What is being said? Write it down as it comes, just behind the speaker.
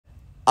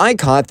I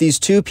caught these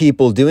two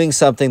people doing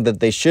something that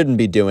they shouldn't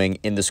be doing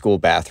in the school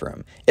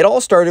bathroom. It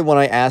all started when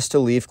I asked to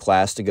leave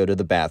class to go to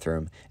the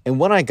bathroom, and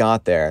when I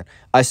got there,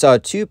 I saw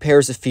two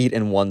pairs of feet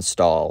in one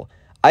stall.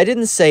 I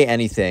didn't say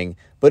anything,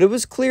 but it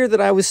was clear that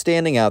I was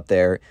standing out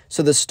there,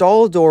 so the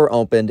stall door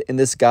opened and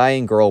this guy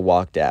and girl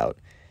walked out.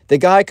 The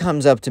guy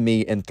comes up to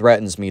me and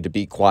threatens me to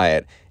be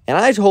quiet, and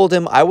I told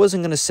him I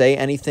wasn't going to say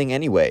anything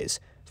anyways.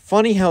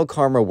 Funny how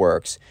karma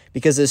works,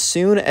 because as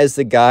soon as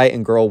the guy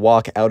and girl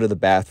walk out of the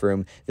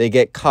bathroom, they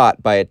get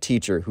caught by a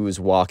teacher who is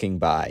walking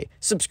by.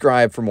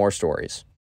 Subscribe for more stories.